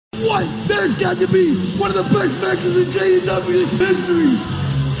What? That has got to be one of the best matches in JDW history.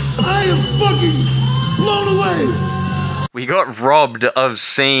 I am fucking blown away. We got robbed of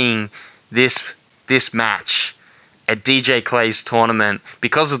seeing this match at DJ Clay's tournament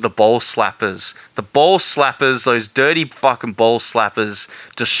because of the ball slappers. The ball slappers, those dirty fucking ball slappers,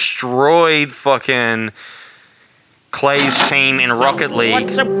 destroyed fucking Clay's team in Rocket League.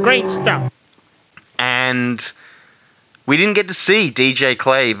 What's some great stuff? And we didn't get to see DJ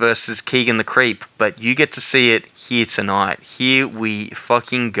Clay versus Kegan the Creep, but you get to see it here tonight. Here we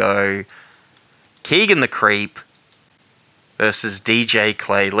fucking go. Kegan the Creep versus DJ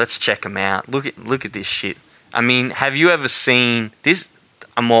Clay. Let's check him out. Look at this shit. I mean, have you ever seen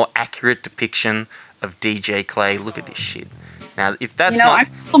a more accurate depiction of DJ Clay? Look at this shit. Now, if that's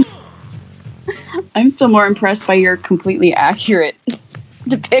I'm still more impressed by your completely accurate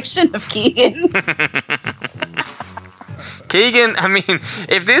depiction of Kegan. Kegan, I mean,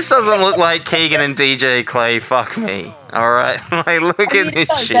 if this doesn't look like Kegan and DJ Clay, fuck me. All right, like look at this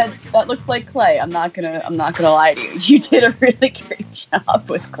shit. That looks like Clay. I'm not gonna lie to you. You did a really great job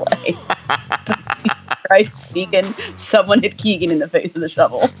with Clay. Christ, Kegan! Someone hit Kegan in the face with a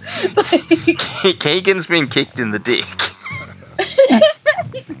shovel. Kegan's been kicked in the dick.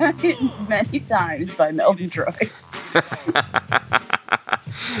 Many times by Melvin Troy.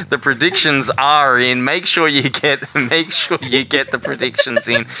 The predictions are in. Make sure you get the predictions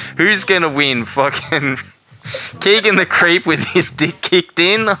in. Who's gonna win? Fucking Kegan the Creep with his dick kicked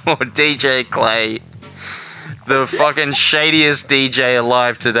in, or DJ Clay, the fucking shadiest DJ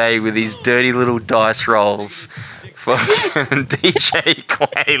alive today with his dirty little dice rolls? Fucking DJ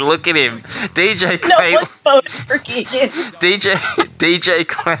Clay, look at him. DJ Clay. No one voted for Kegan. DJ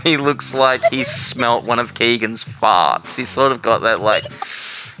Clay looks like he smelt one of Kegan's farts. He's sort of got that like.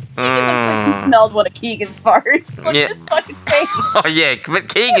 Kegan looks like he smelled one of Kegan's farts. Look at his fucking face. Oh yeah, but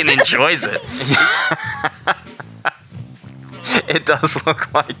Kegan enjoys it. It does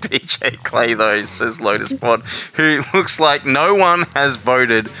look like DJ Clay though, says Lotus Pod, who looks like no one has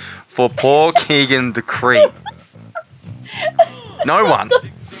voted for poor Kegan the Creep. No one.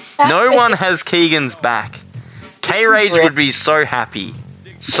 No one has Kegan's back. K-Rage would be so happy.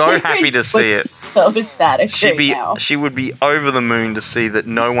 So happy to see it. So ecstatic now. She would be over the moon to see that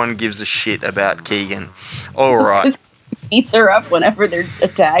no one gives a shit about Kegan. Alright. Beats her up whenever they're a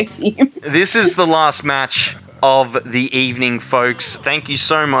tag team. This is the last match of the evening, folks. Thank you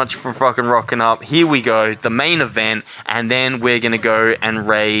so much for fucking rocking up. Here we go, the main event, and then we're gonna go and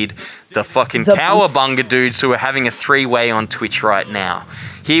raid the fucking Cowabunga dudes who are having a three-way on Twitch right now.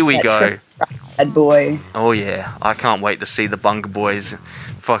 Here we go. Bad boy. Oh yeah, I can't wait to see the Bunga boys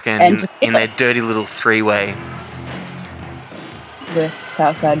fucking in their dirty little three-way. With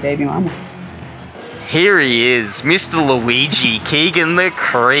Southside Baby Mama. Here he is, Mr. Luigi, Kegan the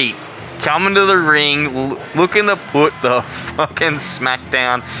Creep. Coming to the ring, looking to put the fucking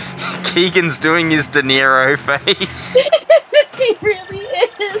smackdown. Kegan's doing his De Niro face. He really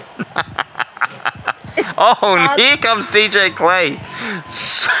is. Oh, and here comes DJ Clay.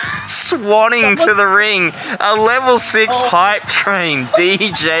 Swanning to the ring. A level 6 hype train,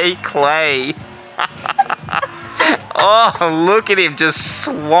 DJ Clay. Oh, look at him just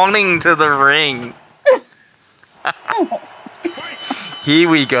swanning to the ring. Here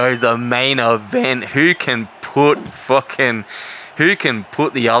we go, the main event. Who can put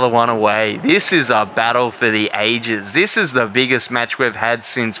the other one away? This is a battle for the ages. This is the biggest match we've had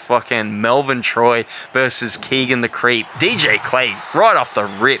since fucking Melvin Troy versus Kegan the Creep. DJ Clay, right off the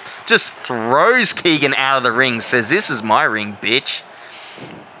rip, just throws Kegan out of the ring, says, "This is my ring, bitch."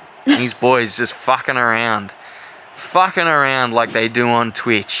 And these boys just fucking around like they do on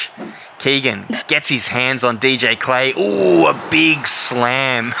Twitch. Kegan gets his hands on DJ Clay. Ooh, a big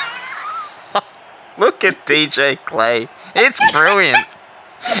slam. Look at DJ Clay. It's brilliant.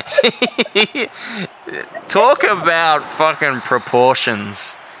 Talk about fucking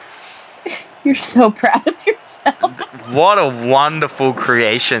proportions. You're so proud of yourself. What a wonderful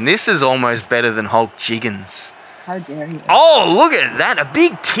creation. This is almost better than Hulk Jiggins. How dare you? Oh, look at that. A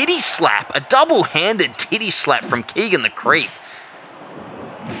big titty slap. A double-handed titty slap from Kegan the Creep.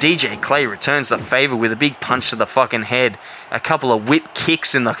 DJ Clay returns the favor with a big punch to the fucking head. A couple of whip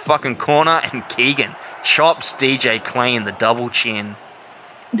kicks in the fucking corner, and Kegan chops DJ Clay in the double chin.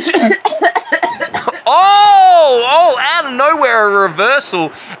 Oh, out of nowhere, a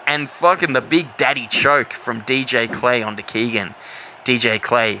reversal, and fucking the big daddy choke from DJ Clay onto Kegan. DJ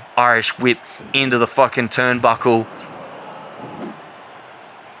Clay, Irish whip into the fucking turnbuckle.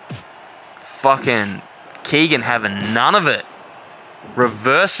 Fucking Kegan having none of it.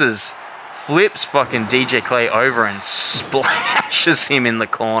 Reverses flips fucking DJ Clay over and splashes him in the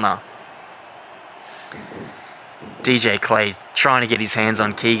corner. DJ Clay trying to get his hands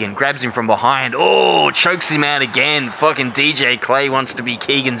on Kegan, grabs him from behind. Oh, chokes him out again. Fucking DJ Clay wants to be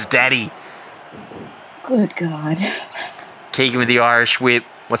Kegan's daddy. Good God. Kegan with the Irish whip.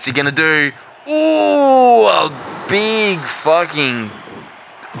 What's he gonna do? Ooh, a big fucking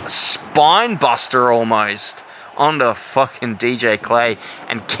spine buster almost onto fucking DJ Clay.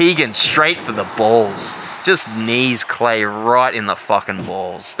 And Kegan straight for the balls. Just knees Clay right in the fucking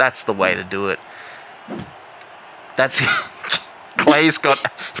balls. That's the way to do it. That's Clay's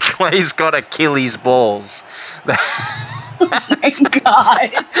got Achilles balls. Oh my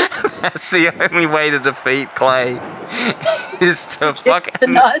God. That's the only way to defeat Clay is to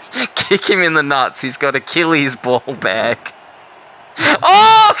fucking kick him in the nuts. He's got Achilles ball bag.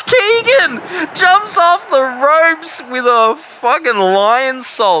 Oh, Kegan jumps off the ropes with a fucking lion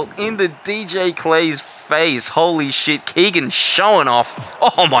salt into DJ Clay's face. Holy shit, Kegan showing off.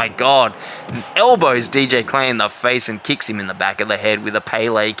 Oh my God. Elbows DJ Clay in the face and kicks him in the back of the head with a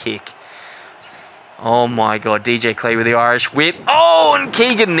Pele kick. Oh my God, DJ Clay with the Irish whip. Oh, and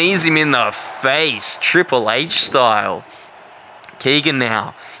Kegan knees him in the face. Triple H style. Kegan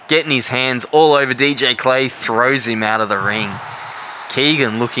now getting his hands all over DJ Clay, throws him out of the ring.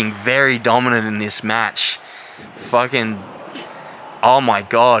 Kegan looking very dominant in this match. Fucking, oh my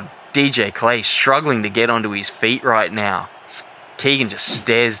God. DJ Clay struggling to get onto his feet right now. Kegan just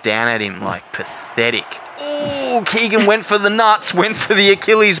stares down at him like pathetic. Oh, Kegan went for the nuts, went for the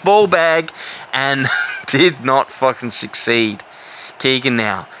Achilles ball bag, and did not fucking succeed. Kegan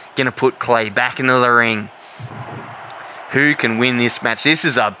now gonna put Clay back into the ring. Who can win this match? This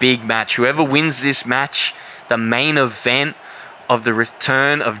is a big match. Whoever wins this match, the main event of the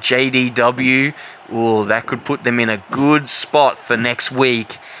return of JDW, ooh, that could put them in a good spot for next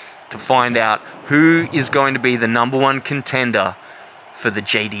week to find out who is going to be the number one contender for the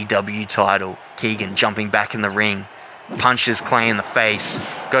JDW title. Kegan jumping back in the ring, punches Clay in the face,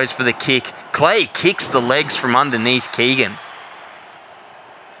 goes for the kick. Clay kicks the legs from underneath Kegan.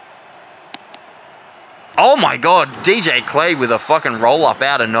 Oh my God, DJ Clay with a fucking roll up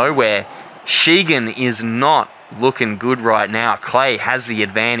out of nowhere. Kegan is not looking good right now. Clay has the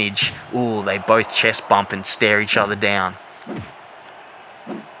advantage. Ooh, they both chest bump and stare each other down.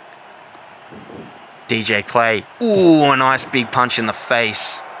 DJ Clay. Ooh, a nice big punch in the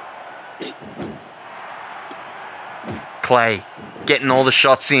face. Clay getting all the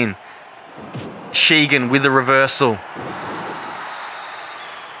shots in. Kegan with the reversal.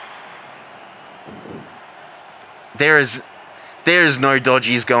 There is no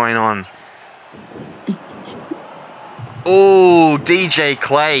dodgies going on. Oh, DJ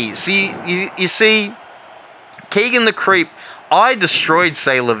Clay. See, you see, Kegan the Creep. I destroyed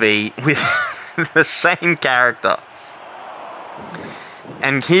Sailor V with the same character.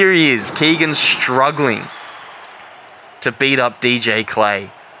 And here he is, Kegan struggling to beat up DJ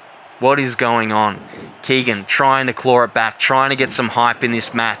Clay. What is going on? Kegan trying to claw it back, trying to get some hype in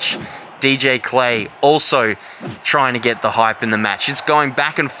this match. DJ Clay also trying to get the hype in the match. It's going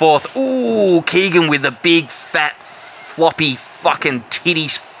back and forth. Ooh, Kegan with a big, fat, floppy fucking titty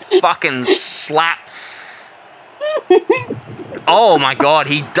fucking slap. Oh my God,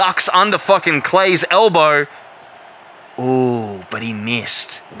 he ducks under fucking Clay's elbow. Ooh, but he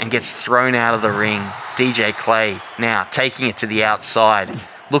missed and gets thrown out of the ring. DJ Clay now taking it to the outside,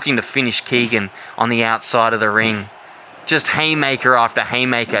 looking to finish Kegan on the outside of the ring. Just haymaker after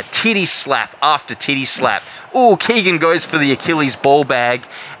haymaker, titty slap after titty slap. Ooh, Kegan goes for the Achilles ball bag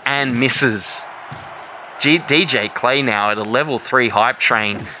and misses. DJ Clay now at a level 3 hype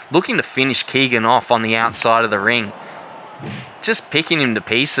train, looking to finish Kegan off on the outside of the ring. Just picking him to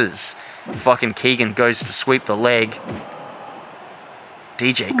pieces. Fucking Kegan goes to sweep the leg.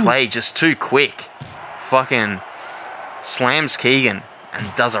 DJ Clay just too quick. Fucking slams Kegan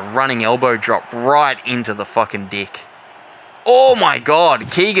and does a running elbow drop right into the fucking dick. Oh my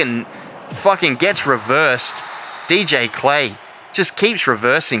God, Kegan fucking gets reversed. DJ Clay just keeps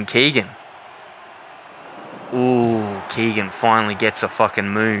reversing Kegan. Ooh, Kegan finally gets a fucking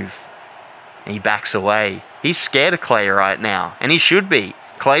move. He backs away. He's scared of Clay right now, and he should be.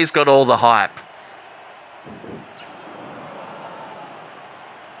 Clay's got all the hype.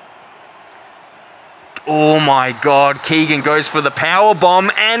 Oh my God, Kegan goes for the power bomb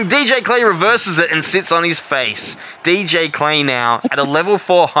and DJ Clay reverses it and sits on his face. DJ Clay now at a level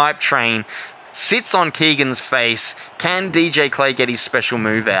 4 hype train sits on Kegan's face. Can DJ Clay get his special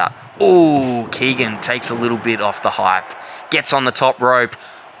move out? Ooh, Kegan takes a little bit off the hype. Gets on the top rope.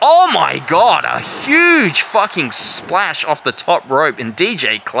 Oh my God, a huge fucking splash off the top rope, and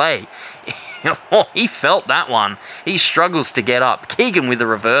DJ Clay Oh, he felt that one. He struggles to get up. Kegan with a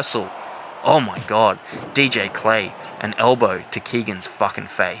reversal. Oh my god. DJ Clay, an elbow to Kegan's fucking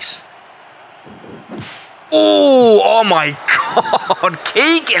face. Oh my god.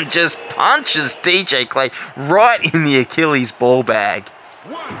 Kegan just punches DJ Clay right in the Achilles ball bag.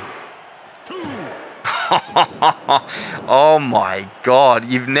 1, 2. Oh my god.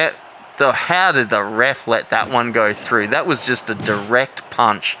 How did the ref let that one go through? That was just a direct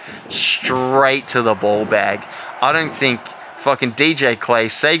punch straight to the ball bag. I don't think fucking DJ Clay,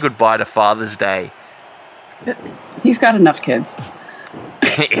 say goodbye to Father's Day. He's got enough kids.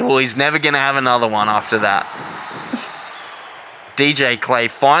 Well, he's never going to have another one after that. DJ Clay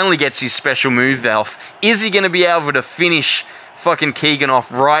finally gets his special move off. Is he going to be able to finish fucking Kegan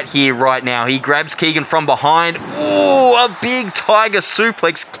off right here, right now? He grabs Kegan from behind. Ooh, a big tiger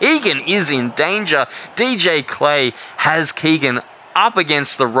suplex. Kegan is in danger. DJ Clay has Kegan up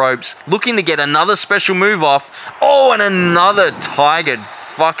against the ropes, looking to get another special move off. Oh, and another tiger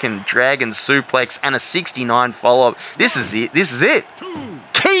fucking dragon suplex and a 69 follow-up. This is it.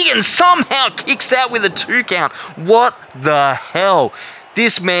 Kegan somehow kicks out with a 2 count. What the hell?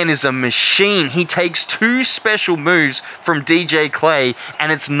 This man is a machine. He takes 2 special moves from DJ Clay,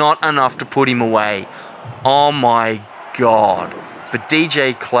 and it's not enough to put him away. Oh my god. But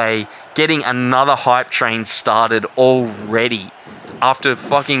DJ Clay getting another hype train started already. After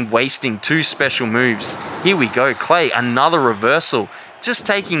fucking wasting 2 special moves. Here we go. Clay, another reversal. Just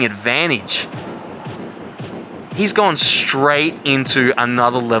taking advantage. He's gone straight into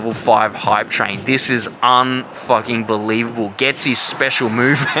another level 5 hype train. This is unfucking believable. Gets his special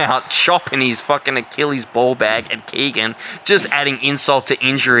move out, chopping his fucking Achilles ball bag at Kegan, just adding insult to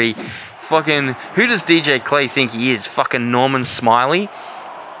injury. Fucking, who does DJ Clay think he is? Fucking Norman Smiley?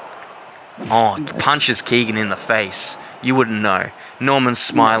 Oh, punches Kegan in the face. You wouldn't know. Norman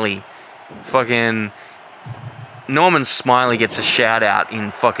Smiley. Fucking Norman Smiley gets a shout out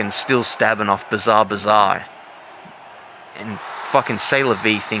in fucking Still Stabbing Off Bizarre Bazaar. And fucking Sailor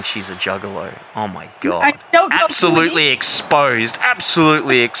V thinks she's a juggalo. Oh my god. I don't know. Absolutely exposed.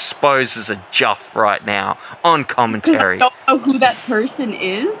 Absolutely exposed as a juff right now on commentary. I don't know who that person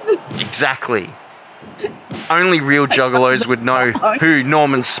is. Exactly. Only real juggalos would know who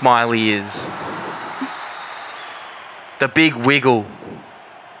Norman Smiley is. The big wiggle.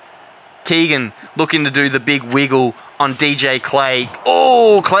 Kegan looking to do the big wiggle on DJ Clay.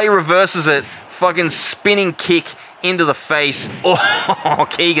 Oh, Clay reverses it. Fucking spinning kick into the face. Oh,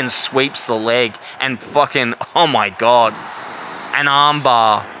 Kegan sweeps the leg and fucking, oh my god. An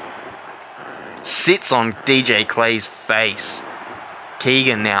armbar sits on DJ Clay's face.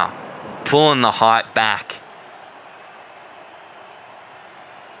 Kegan now pulling the hype back.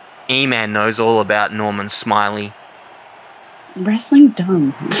 E-Man knows all about Norman Smiley. Wrestling's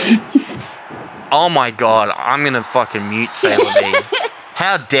dumb. Oh my god, I'm gonna fucking mute Sailor V.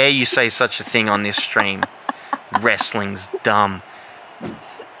 How dare you say such a thing on this stream? Wrestling's dumb.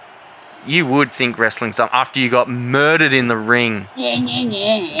 You would think wrestling's dumb after you got murdered in the ring.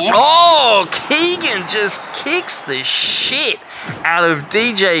 Oh, Kegan just kicks the shit out of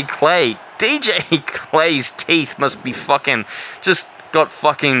DJ Clay. DJ Clay's teeth must be fucking just got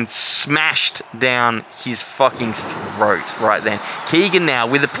fucking smashed down his fucking throat right then. Kegan now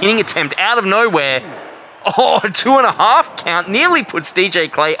with a pinning attempt out of nowhere. Oh, 2.5 count. Nearly puts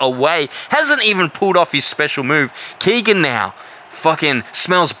DJ Clay away. Hasn't even pulled off his special move. Kegan now fucking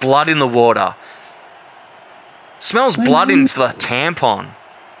smells blood in the water. Smells blood into the tampon.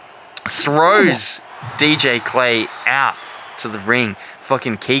 Throws DJ Clay out to the ring.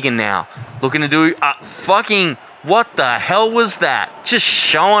 Fucking Kegan now looking to do fucking... What the hell was that? Just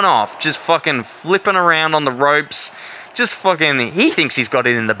showing off. Just fucking flipping around on the ropes. Just fucking... He thinks he's got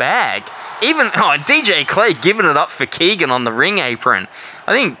it in the bag. Even... Oh, DJ Clay giving it up for Kegan on the ring apron.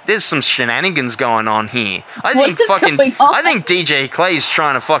 I think there's some shenanigans going on here. I think DJ Clay's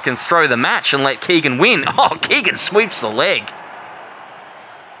trying to fucking throw the match and let Kegan win. Oh, Kegan sweeps the leg.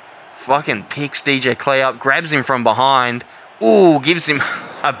 Fucking picks DJ Clay up. Grabs him from behind. Ooh, gives him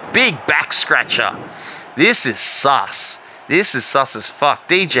a big back scratcher. This is sus. This is sus as fuck.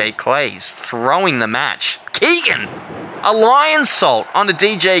 DJ Clay's throwing the match. Kegan! A lion salt onto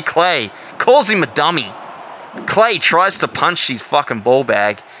DJ Clay. Calls him a dummy. Clay tries to punch his fucking ball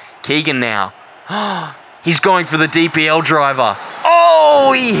bag. Kegan now. He's going for the DPL driver.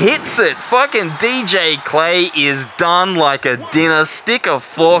 Oh, he hits it. Fucking DJ Clay is done like a dinner. Stick a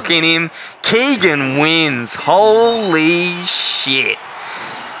fork in him. Kegan wins. Holy shit.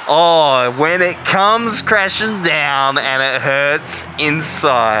 Oh, when it comes crashing down and it hurts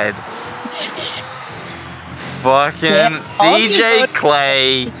inside. Fucking DJ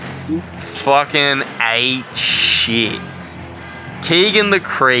Clay fucking ate shit. Kegan the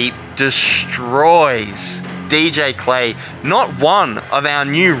Creep destroys DJ Clay. Not one of our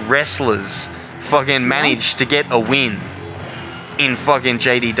new wrestlers fucking managed to get a win in fucking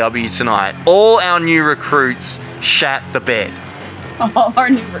JDW tonight. All our new recruits shat the bed. All our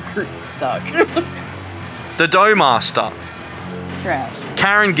new recruits suck. The Doughmaster. Trash.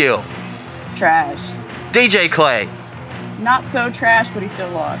 Karen Gill. Trash. DJ Clay. Not so trash, but he still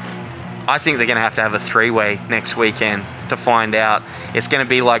lost. I think they're going to have a three-way next weekend to find out. It's going to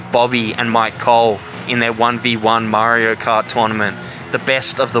be like Bobby and Mike Cole in their 1v1 Mario Kart tournament. The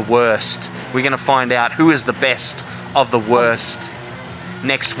best of the worst. We're going to find out who is the best of the worst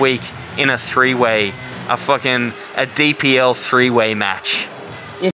next week in a three-way. A DPL three-way match.